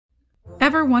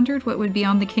Ever wondered what would be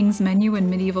on the king's menu in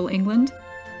medieval England?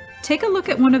 Take a look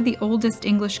at one of the oldest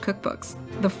English cookbooks,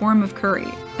 the Forme of Cury,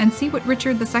 and see what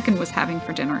Richard II was having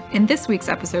for dinner in this week's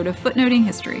episode of Footnoting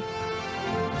History.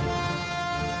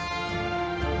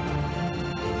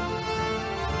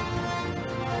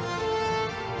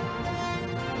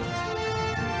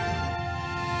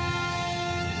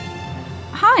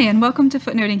 Hi, and welcome to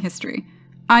Footnoting History.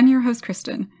 I'm your host,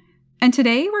 Kristin, and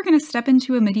today we're going to step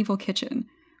into a medieval kitchen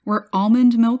where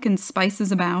almond milk and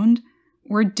spices abound,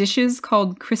 where dishes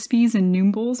called crispies and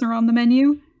noombles are on the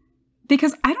menu.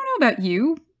 Because I don't know about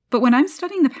you, but when I'm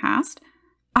studying the past,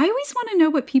 I always want to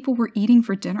know what people were eating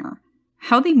for dinner,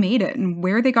 how they made it, and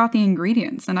where they got the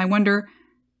ingredients, and I wonder,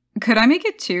 could I make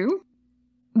it too?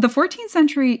 The 14th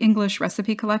century English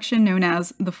recipe collection known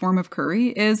as the Forme of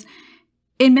Cury is,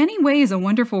 in many ways, a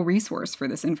wonderful resource for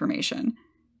this information.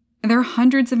 There are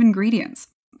hundreds of ingredients,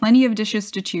 plenty of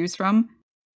dishes to choose from,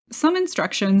 some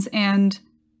instructions, and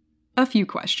a few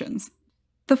questions.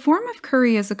 The Forme of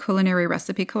Cury is a culinary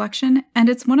recipe collection, and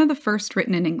it's one of the first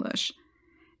written in English.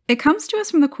 It comes to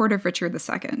us from the court of Richard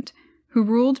II, who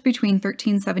ruled between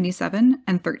 1377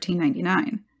 and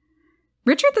 1399.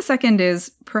 Richard II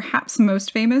is perhaps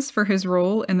most famous for his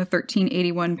role in the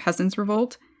 1381 Peasants'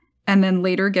 Revolt, and then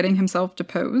later getting himself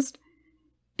deposed.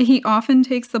 He often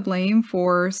takes the blame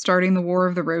for starting the War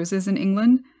of the Roses in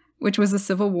England, which was a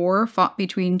civil war fought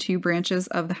between two branches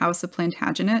of the House of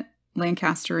Plantagenet,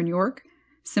 Lancaster and York,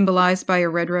 symbolized by a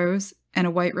red rose and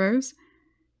a white rose.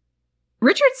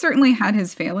 Richard certainly had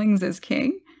his failings as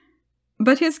king,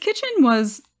 but his kitchen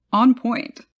was on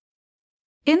point.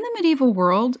 In the medieval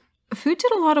world, food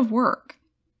did a lot of work.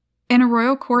 In a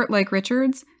royal court like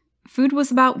Richard's, food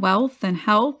was about wealth and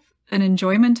health and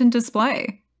enjoyment and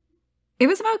display. It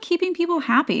was about keeping people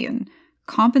happy and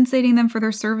compensating them for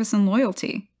their service and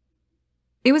loyalty.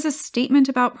 It was a statement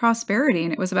about prosperity,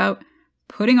 and it was about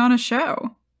putting on a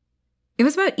show. It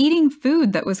was about eating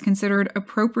food that was considered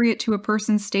appropriate to a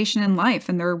person's station in life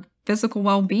and their physical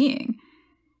well-being.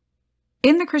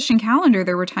 In the Christian calendar,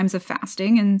 there were times of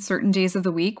fasting and certain days of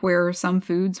the week where some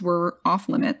foods were off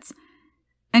limits.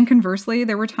 And conversely,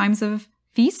 there were times of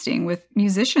feasting with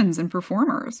musicians and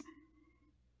performers.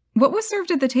 What was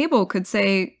served at the table could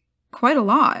say quite a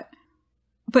lot.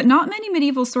 But not many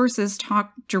medieval sources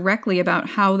talk directly about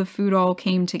how the food all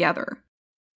came together.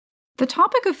 The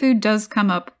topic of food does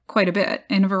come up quite a bit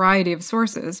in a variety of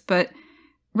sources, but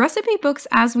recipe books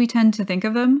as we tend to think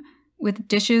of them, with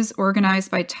dishes organized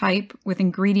by type, with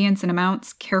ingredients and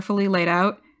amounts carefully laid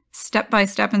out,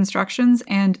 step-by-step instructions,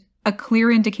 and a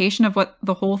clear indication of what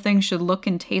the whole thing should look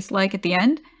and taste like at the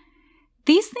end,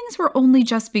 these things were only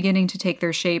just beginning to take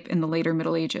their shape in the later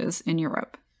Middle Ages in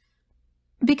Europe.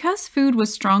 Because food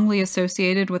was strongly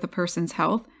associated with a person's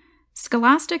health,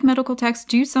 scholastic medical texts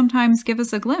do sometimes give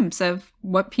us a glimpse of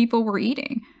what people were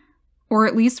eating, or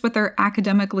at least what their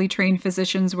academically trained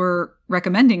physicians were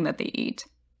recommending that they eat,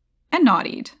 and not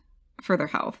eat, for their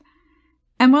health.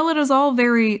 And while it is all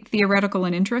very theoretical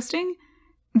and interesting,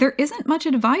 there isn't much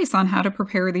advice on how to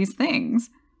prepare these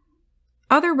things.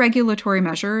 Other regulatory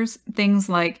measures, things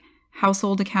like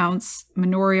household accounts,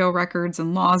 manorial records,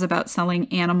 and laws about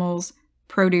selling animals,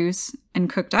 produce, and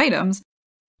cooked items,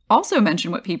 also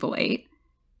mention what people ate.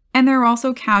 And there are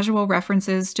also casual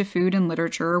references to food in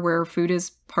literature where food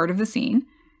is part of the scene.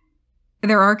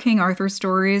 There are King Arthur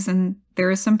stories, and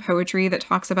there is some poetry that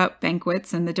talks about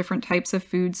banquets and the different types of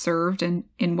food served and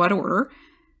in what order.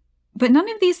 But none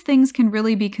of these things can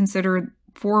really be considered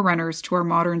forerunners to our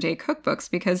modern-day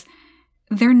cookbooks because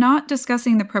they're not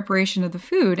discussing the preparation of the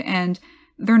food, and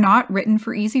they're not written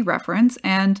for easy reference,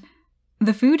 and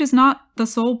the food is not the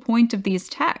sole point of these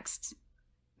texts.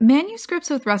 Manuscripts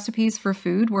with recipes for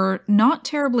food were not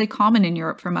terribly common in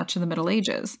Europe for much of the Middle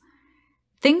Ages.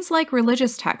 Things like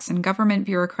religious texts and government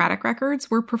bureaucratic records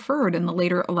were preferred in the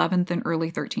later 11th and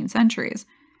early 13th centuries,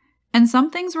 and some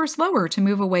things were slower to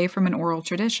move away from an oral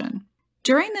tradition.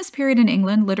 During this period in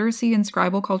England, literacy and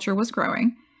scribal culture was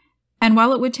growing, and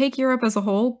while it would take Europe as a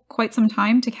whole quite some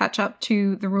time to catch up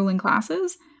to the ruling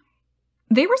classes,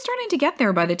 they were starting to get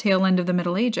there by the tail end of the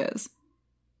Middle Ages.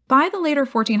 By the later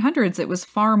 1400s, it was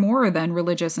far more than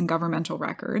religious and governmental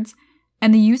records,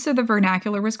 and the use of the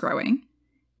vernacular was growing.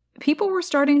 People were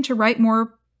starting to write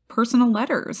more personal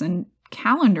letters and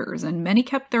calendars, and many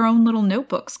kept their own little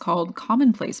notebooks called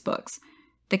commonplace books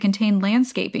that contained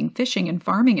landscaping, fishing, and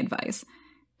farming advice,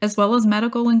 as well as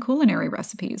medical and culinary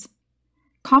recipes.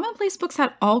 Commonplace books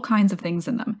had all kinds of things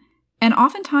in them, and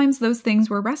oftentimes those things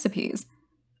were recipes.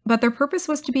 But their purpose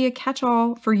was to be a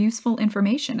catch-all for useful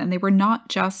information, and they were not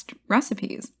just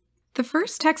recipes. The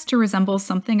first text to resemble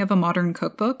something of a modern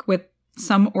cookbook, with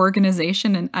some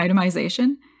organization and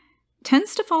itemization,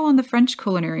 tends to fall on the French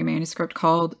culinary manuscript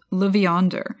called Le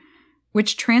Viandeur,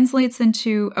 which translates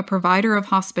into a provider of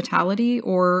hospitality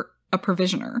or a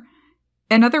provisioner.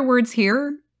 In other words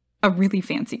here, a really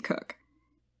fancy cook.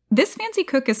 This fancy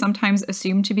cook is sometimes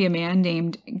assumed to be a man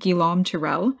named Guillaume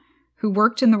Turel, who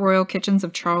worked in the royal kitchens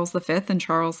of Charles V and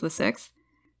Charles VI.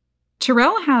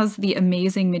 Turel has the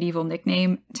amazing medieval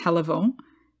nickname Televent,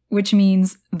 which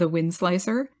means the wind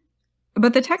slicer.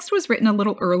 But the text was written a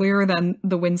little earlier than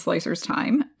the wind slicer's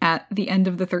time, at the end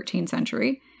of the 13th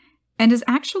century, and is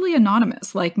actually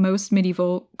anonymous like most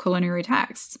medieval culinary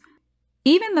texts.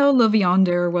 Even though Le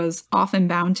Viandeur was often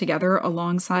bound together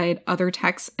alongside other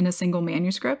texts in a single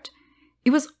manuscript,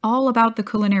 it was all about the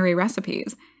culinary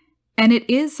recipes, and it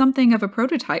is something of a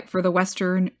prototype for the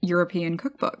Western European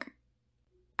cookbook.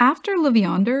 After Le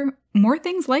Viandeur, more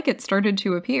things like it started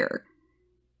to appear.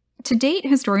 To date,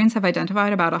 historians have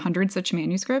identified about 100 such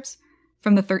manuscripts,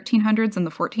 from the 1300s and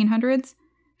the 1400s,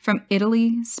 from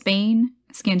Italy, Spain,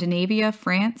 Scandinavia,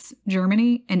 France,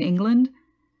 Germany, and England.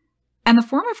 And the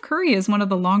Forme of Cury is one of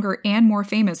the longer and more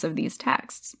famous of these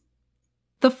texts.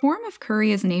 The Forme of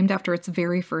Cury is named after its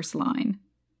very first line.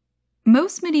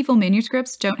 Most medieval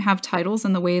manuscripts don't have titles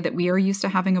in the way that we are used to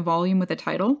having a volume with a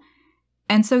title,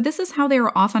 and so this is how they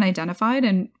are often identified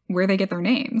and where they get their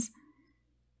names.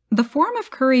 The Forme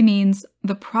of Cury means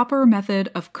the proper method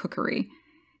of cookery,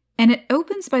 and it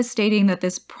opens by stating that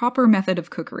this proper method of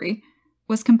cookery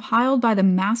was compiled by the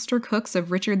master cooks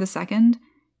of Richard II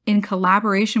in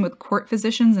collaboration with court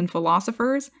physicians and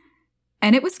philosophers,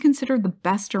 and it was considered the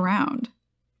best around.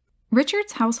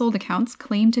 Richard's household accounts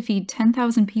claim to feed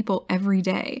 10,000 people every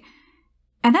day,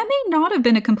 and that may not have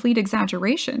been a complete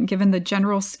exaggeration given the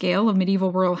general scale of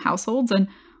medieval royal households and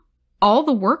all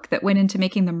the work that went into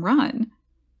making them run.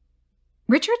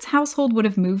 Richard's household would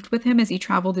have moved with him as he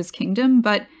traveled his kingdom,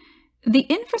 but the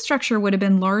infrastructure would have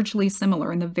been largely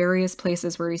similar in the various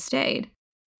places where he stayed.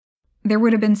 There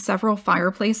would have been several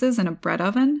fireplaces and a bread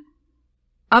oven.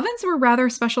 Ovens were rather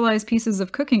specialized pieces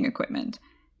of cooking equipment.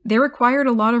 They required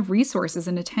a lot of resources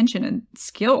and attention and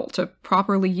skill to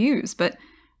properly use, but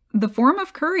the Forme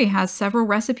of Cury has several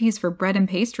recipes for bread and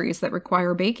pastries that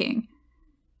require baking.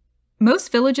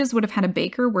 Most villages would have had a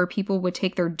baker where people would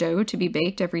take their dough to be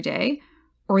baked every day,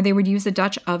 or they would use a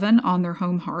Dutch oven on their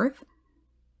home hearth.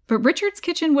 But Richard's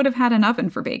kitchen would have had an oven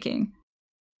for baking,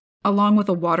 along with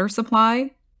a water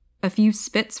supply, a few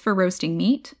spits for roasting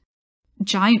meat,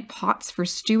 giant pots for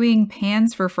stewing,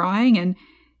 pans for frying, and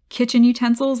kitchen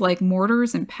utensils like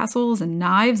mortars and pestles and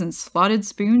knives and slotted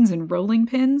spoons and rolling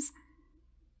pins.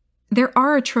 There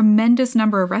are a tremendous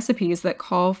number of recipes that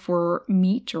call for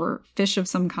meat or fish of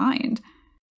some kind.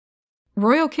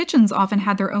 Royal kitchens often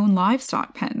had their own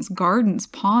livestock pens, gardens,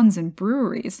 ponds, and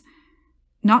breweries,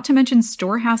 not to mention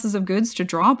storehouses of goods to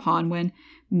draw upon when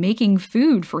making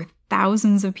food for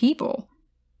thousands of people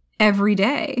every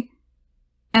day.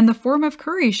 And the Forme of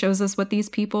Cury shows us what these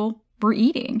people were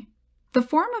eating. The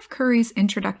Forme of Cury's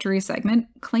introductory segment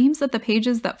claims that the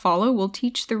pages that follow will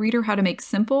teach the reader how to make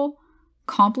simple,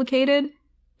 complicated,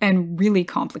 and really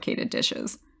complicated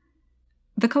dishes.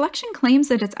 The collection claims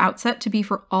at its outset to be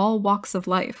for all walks of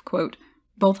life, quote,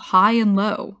 both high and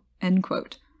low, end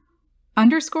quote,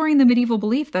 underscoring the medieval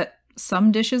belief that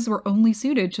some dishes were only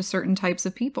suited to certain types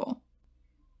of people.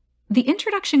 The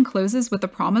introduction closes with the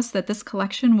promise that this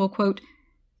collection will, quote,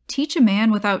 teach a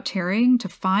man without tarrying to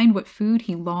find what food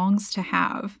he longs to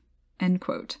have, end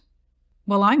quote.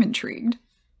 Well, I'm intrigued.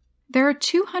 There are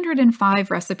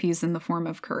 205 recipes in the Forme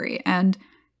of Cury, and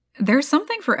there's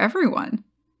something for everyone.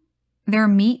 There are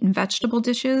meat and vegetable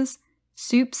dishes,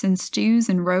 soups and stews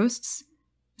and roasts,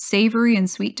 savory and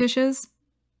sweet dishes.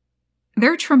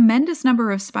 There are a tremendous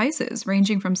number of spices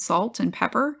ranging from salt and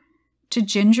pepper to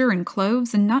ginger and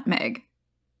cloves and nutmeg.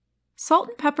 Salt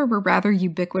and pepper were rather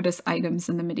ubiquitous items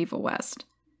in the medieval West.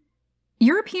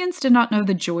 Europeans did not know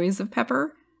the joys of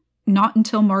pepper, not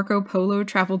until Marco Polo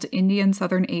traveled to India and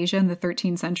southern Asia in the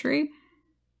 13th century,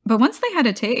 but once they had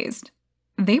a taste,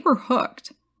 they were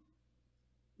hooked.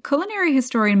 Culinary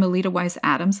historian Melita Weiss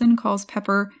Adamson calls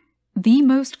pepper the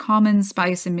most common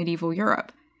spice in medieval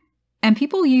Europe, and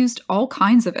people used all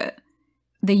kinds of it.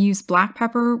 They used black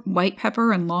pepper, white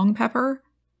pepper, and long pepper.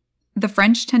 The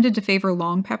French tended to favor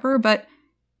long pepper, but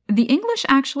the English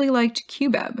actually liked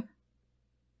cubeb.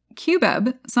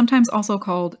 Cubeb, sometimes also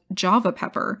called Java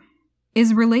pepper,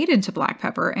 is related to black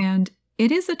pepper, and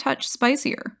it is a touch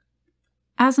spicier.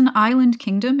 As an island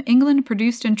kingdom, England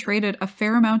produced and traded a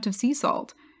fair amount of sea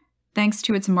salt, thanks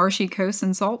to its marshy coasts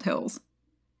and salt hills.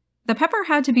 The pepper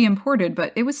had to be imported,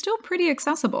 but it was still pretty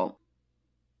accessible.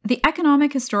 The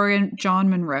economic historian John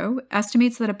Monroe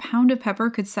estimates that a pound of pepper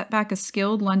could set back a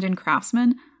skilled London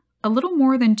craftsman a little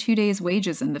more than 2 days'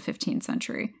 wages in the 15th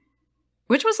century,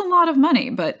 which was a lot of money,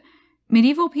 but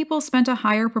medieval people spent a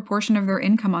higher proportion of their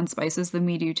income on spices than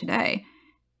we do today,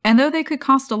 and though they could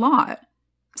cost a lot,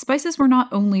 spices were not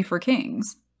only for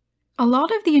kings. A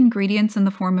lot of the ingredients in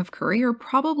the Forme of Cury are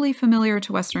probably familiar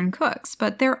to Western cooks,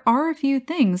 but there are a few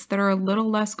things that are a little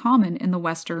less common in the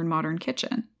Western modern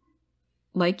kitchen,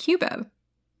 like cubeb,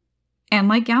 and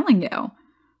like galingale,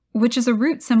 which is a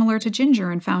root similar to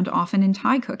ginger and found often in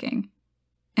Thai cooking,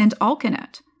 and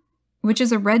alkanet, which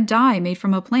is a red dye made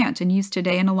from a plant and used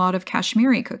today in a lot of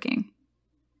Kashmiri cooking.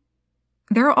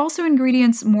 There are also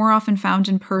ingredients more often found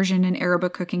in Persian and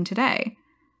Arabic cooking today,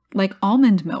 like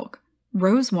almond milk,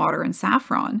 rose water, and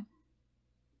saffron.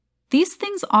 These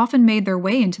things often made their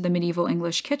way into the medieval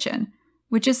English kitchen,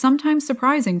 which is sometimes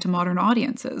surprising to modern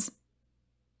audiences.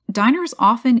 Diners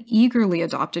often eagerly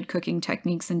adopted cooking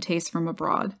techniques and tastes from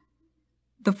abroad.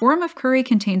 The Forme of Cury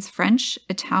contains French,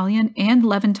 Italian, and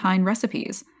Levantine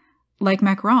recipes, like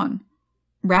macarons,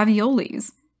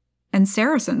 raviolis, and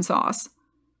Saracen sauce,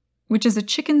 which is a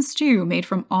chicken stew made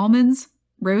from almonds,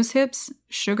 rose hips,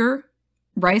 sugar,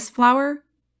 rice flour,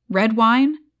 red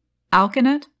wine,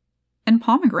 alkanet, and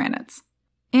pomegranates.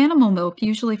 Animal milk,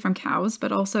 usually from cows,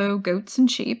 but also goats and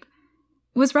sheep,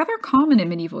 was rather common in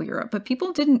medieval Europe, but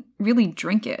people didn't really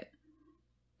drink it.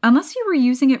 Unless you were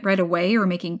using it right away or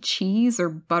making cheese or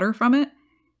butter from it,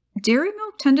 dairy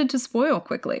milk tended to spoil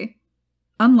quickly,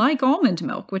 unlike almond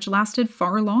milk, which lasted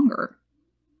far longer.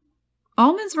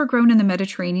 Almonds were grown in the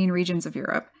Mediterranean regions of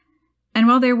Europe, and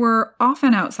while they were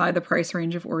often outside the price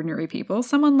range of ordinary people,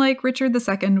 someone like Richard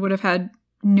II would have had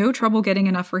no trouble getting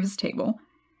enough for his table,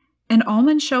 and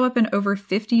almonds show up in over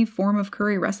 50 Forme of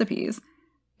Cury recipes,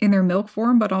 in their milk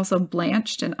form, but also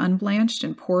blanched and unblanched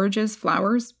in porridges,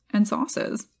 flours, and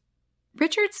sauces.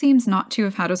 Richard seems not to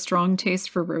have had a strong taste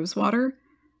for rosewater,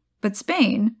 but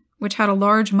Spain, which had a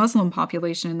large Muslim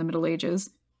population in the Middle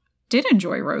Ages, did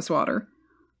enjoy rosewater,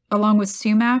 along with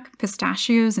sumac,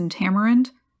 pistachios, and tamarind.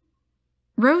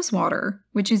 Rosewater,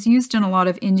 which is used in a lot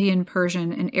of Indian,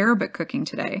 Persian, and Arabic cooking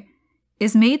today,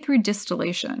 is made through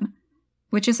distillation,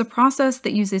 which is a process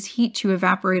that uses heat to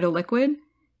evaporate a liquid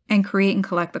and create and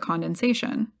collect the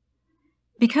condensation.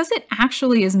 Because it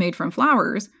actually is made from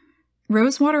flowers,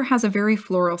 rosewater has a very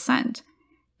floral scent,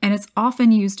 and it's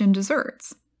often used in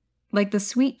desserts, like the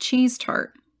sweet cheese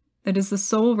tart that is the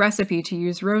sole recipe to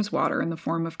use rosewater in the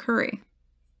Forme of Cury.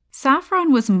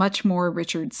 Saffron was much more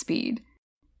Richard's speed.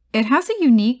 It has a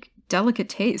unique, delicate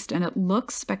taste, and it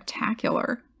looks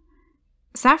spectacular.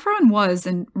 Saffron was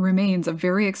and remains a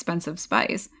very expensive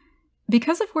spice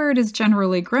because of where it is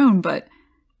generally grown, but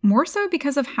more so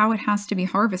because of how it has to be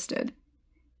harvested.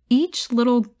 Each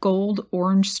little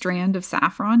gold-orange strand of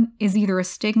saffron is either a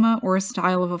stigma or a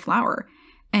style of a flower,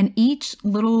 and each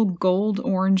little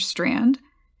gold-orange strand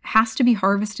has to be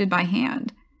harvested by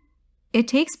hand. It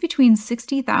takes between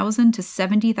 60,000 to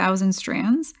 70,000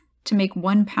 strands to make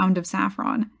 1 pound of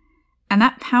saffron, and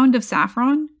that pound of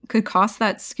saffron could cost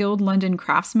that skilled London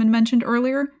craftsman mentioned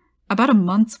earlier about a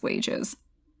month's wages.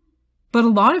 But a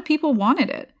lot of people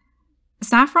wanted it.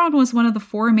 Saffron was one of the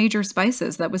 4 major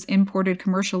spices that was imported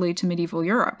commercially to medieval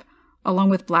Europe,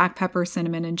 along with black pepper,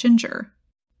 cinnamon, and ginger.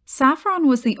 Saffron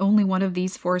was the only one of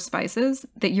these 4 spices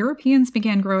that Europeans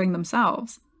began growing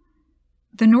themselves.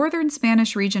 The northern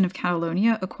Spanish region of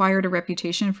Catalonia acquired a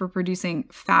reputation for producing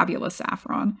fabulous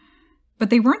saffron,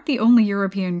 but they weren't the only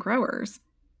European growers.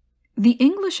 The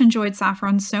English enjoyed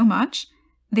saffron so much,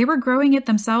 they were growing it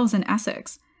themselves in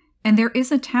Essex, and there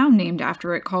is a town named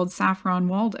after it called Saffron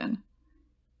Walden.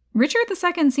 Richard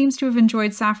II seems to have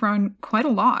enjoyed saffron quite a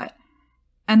lot,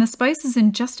 and the spice is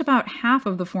in just about half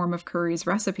of the Forme of Cury's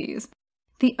recipes.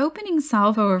 The opening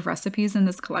salvo of recipes in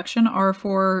this collection are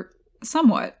for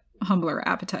somewhat humbler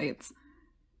appetites.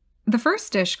 The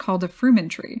first dish, called a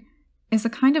frumentry, is a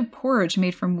kind of porridge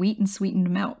made from wheat and sweetened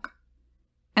milk.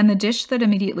 And the dish that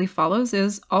immediately follows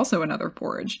is also another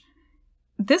porridge.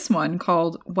 This one,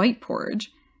 called white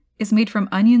porridge, is made from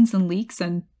onions and leeks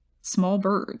and small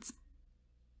birds.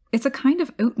 It's a kind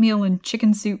of oatmeal and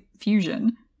chicken soup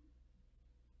fusion.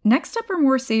 Next up are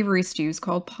more savory stews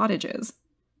called pottages.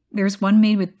 There's one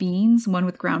made with beans, one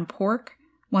with ground pork,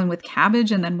 one with cabbage,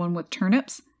 and then one with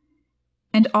turnips.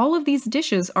 And all of these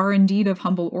dishes are indeed of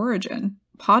humble origin,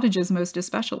 pottages most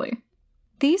especially.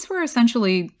 These were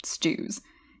essentially stews,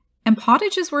 and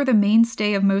pottages were the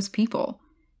mainstay of most people.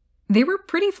 They were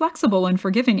pretty flexible and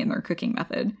forgiving in their cooking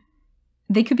method.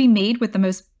 They could be made with the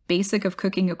most basic of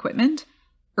cooking equipment,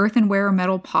 earthenware or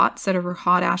metal pots set over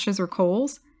hot ashes or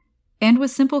coals, and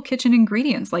with simple kitchen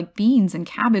ingredients like beans and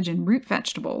cabbage and root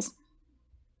vegetables.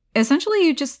 Essentially,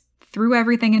 you just threw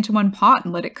everything into one pot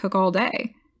and let it cook all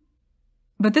day.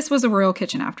 But this was a royal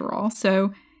kitchen after all,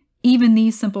 so even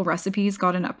these simple recipes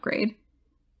got an upgrade.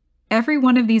 Every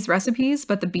one of these recipes,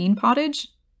 but the bean pottage,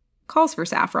 calls for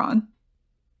saffron.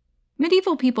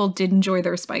 Medieval people did enjoy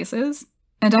their spices,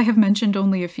 and I have mentioned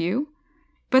only a few,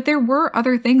 but there were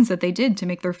other things that they did to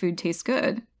make their food taste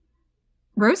good.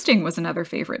 Roasting was another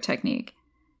favorite technique,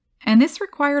 and this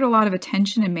required a lot of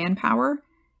attention and manpower,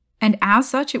 and as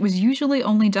such it was usually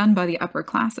only done by the upper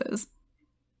classes.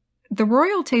 The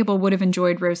royal table would have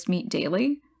enjoyed roast meat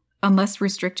daily, unless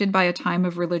restricted by a time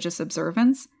of religious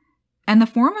observance, and the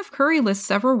Forme of Cury lists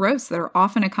several roasts that are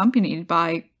often accompanied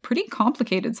by pretty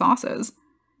complicated sauces,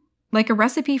 like a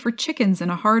recipe for chickens in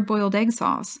a hard-boiled egg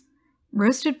sauce,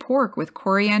 roasted pork with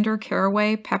coriander,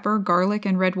 caraway, pepper, garlic,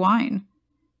 and red wine.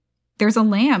 There's a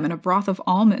lamb in a broth of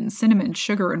almonds, cinnamon,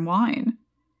 sugar, and wine.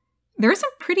 There are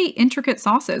some pretty intricate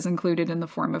sauces included in the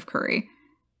Forme of Cury,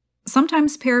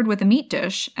 sometimes paired with a meat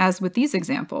dish, as with these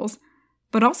examples,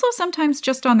 but also sometimes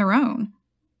just on their own.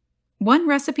 One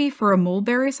recipe for a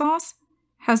mulberry sauce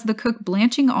has the cook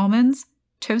blanching almonds,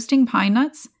 toasting pine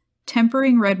nuts,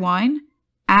 tempering red wine,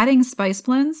 adding spice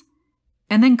blends,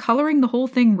 and then coloring the whole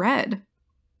thing red.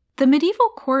 The medieval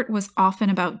court was often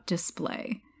about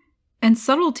display, and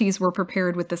subtleties were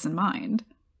prepared with this in mind.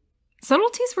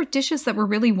 Subtleties were dishes that were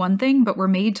really one thing but were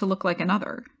made to look like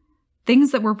another,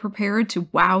 things that were prepared to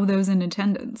wow those in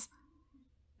attendance.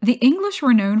 The English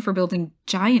were known for building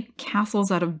giant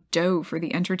castles out of dough for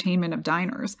the entertainment of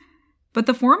diners, but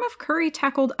the Forme of Cury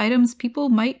tackled items people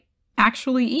might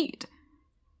actually eat.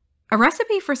 A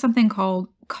recipe for something called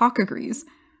cockagrees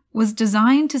was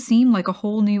designed to seem like a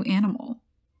whole new animal.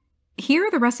 Here,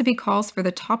 the recipe calls for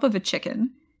the top of a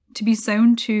chicken to be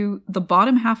sewn to the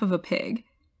bottom half of a pig,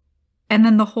 and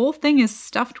then the whole thing is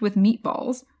stuffed with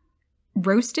meatballs,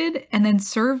 roasted and then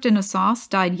served in a sauce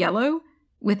dyed yellow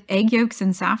with egg yolks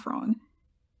and saffron,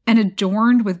 and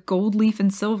adorned with gold leaf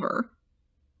and silver.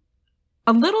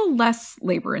 A little less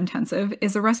labor-intensive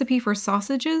is a recipe for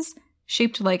sausages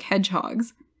shaped like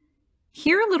hedgehogs.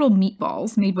 Here, little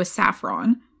meatballs made with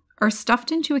saffron are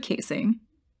stuffed into a casing,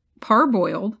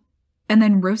 parboiled, and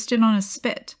then roasted on a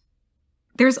spit.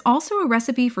 There's also a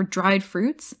recipe for dried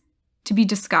fruits to be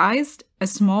disguised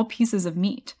as small pieces of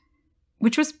meat,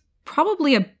 which was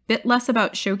probably a bit less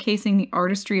about showcasing the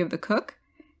artistry of the cook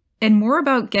and more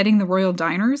about getting the royal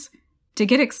diners to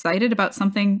get excited about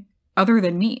something other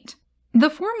than meat. The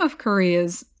Forme of Cury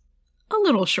is a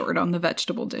little short on the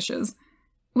vegetable dishes,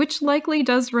 which likely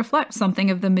does reflect something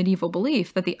of the medieval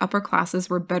belief that the upper classes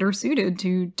were better suited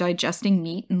to digesting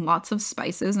meat and lots of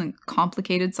spices and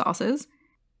complicated sauces.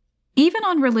 Even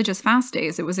on religious fast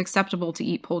days, it was acceptable to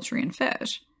eat poultry and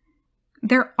fish.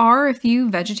 There are a few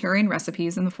vegetarian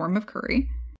recipes in the Forme of Cury,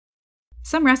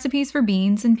 some recipes for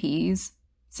beans and peas,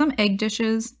 some egg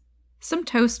dishes, some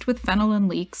toast with fennel and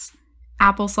leeks,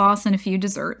 applesauce, and a few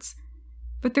desserts,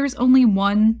 but there's only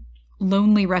one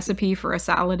lonely recipe for a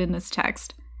salad in this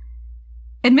text.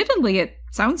 Admittedly, it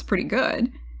sounds pretty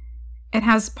good. It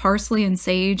has parsley and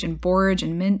sage and borage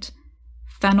and mint,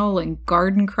 fennel and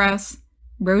garden cress,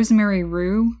 rosemary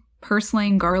rue,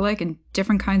 purslane, garlic, and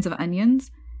different kinds of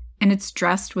onions, and it's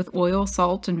dressed with oil,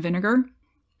 salt, and vinegar.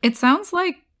 It sounds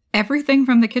like everything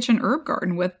from the kitchen herb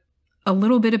garden with a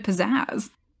little bit of pizzazz.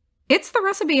 It's the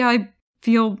recipe I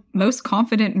feel most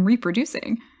confident in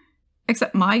reproducing,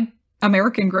 except my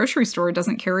American grocery store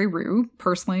doesn't carry rue,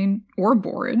 purslane, or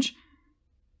borage.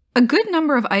 A good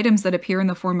number of items that appear in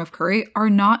the Forme of Cury are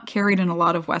not carried in a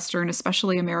lot of Western,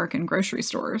 especially American grocery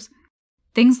stores.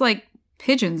 Things like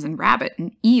pigeons and rabbit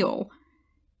and eel.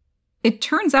 It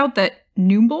turns out that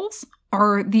noombles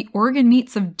are the organ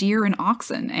meats of deer and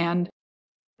oxen, and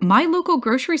my local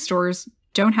grocery stores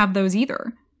don't have those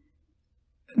either.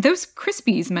 Those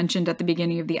Crispies mentioned at the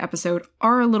beginning of the episode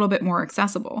are a little bit more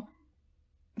accessible.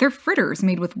 They're fritters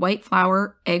made with white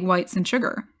flour, egg whites, and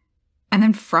sugar, and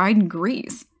then fried in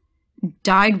grease,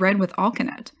 dyed red with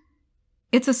alkanet.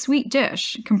 It's a sweet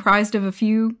dish comprised of a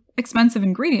few expensive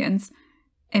ingredients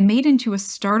and made into a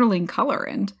startling color,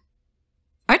 and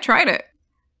I tried it.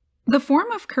 The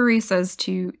Forme of Cury says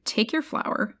to take your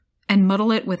flour and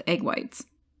muddle it with egg whites.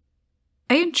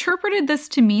 I interpreted this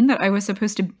to mean that I was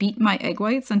supposed to beat my egg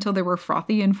whites until they were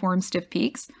frothy and formed stiff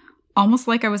peaks, almost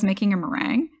like I was making a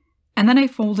meringue, and then I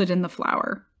folded in the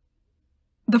flour.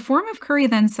 The Forme of Cury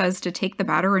then says to take the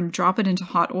batter and drop it into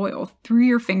hot oil through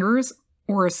your fingers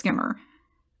or a skimmer.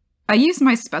 I used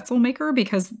my Spätzle maker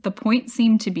because the point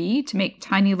seemed to be to make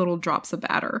tiny little drops of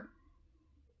batter.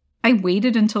 I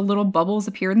waited until little bubbles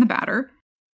appeared in the batter,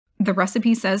 The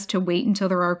recipe says to wait until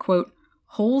there are, quote,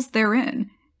 holes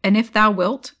therein, and if thou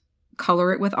wilt,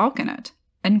 color it with alkanet,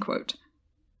 end quote.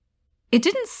 It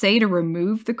didn't say to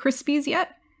remove the crispies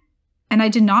yet, and I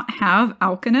did not have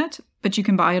alkanet, but you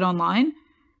can buy it online.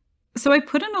 So I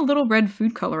put in a little red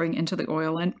food coloring into the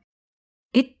oil, and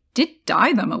it did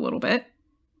dye them a little bit.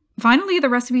 Finally, the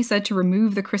recipe said to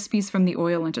remove the crispies from the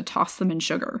oil and to toss them in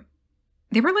sugar.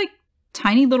 They were like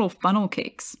tiny little funnel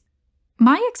cakes.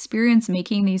 My experience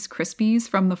making these crispies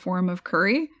from the Forme of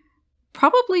Cury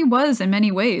probably was in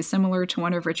many ways similar to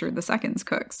one of Richard II's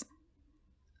cooks.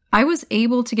 I was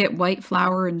able to get white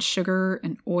flour and sugar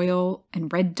and oil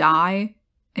and red dye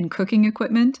and cooking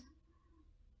equipment.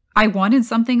 I wanted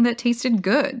something that tasted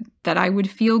good, that I would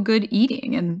feel good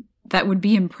eating, and that would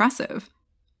be impressive.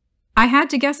 I had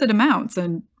to guess at amounts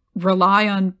and rely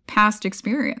on past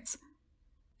experience.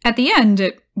 At the end,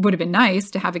 it would have been nice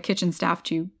to have a kitchen staff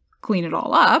to clean it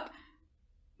all up,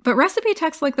 but recipe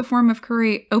texts like the Forme of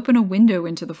Cury open a window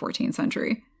into the 14th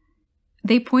century.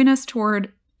 They point us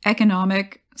toward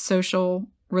economic, social,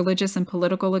 religious, and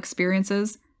political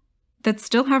experiences that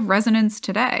still have resonance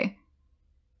today.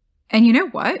 And you know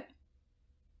what?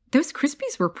 Those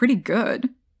crispies were pretty good.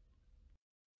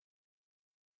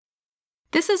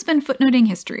 This has been Footnoting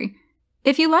History.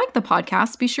 If you like the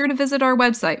podcast, be sure to visit our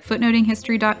website,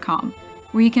 footnotinghistory.com,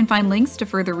 where you can find links to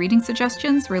further reading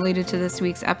suggestions related to this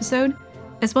week's episode,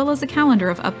 as well as a calendar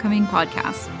of upcoming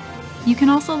podcasts. You can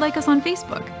also like us on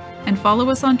Facebook and follow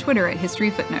us on Twitter at History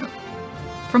Footnote.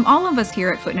 From all of us here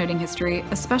at Footnoting History,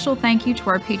 a special thank you to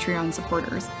our Patreon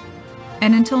supporters.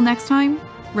 And until next time,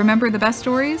 remember the best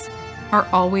stories are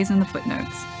always in the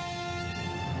footnotes.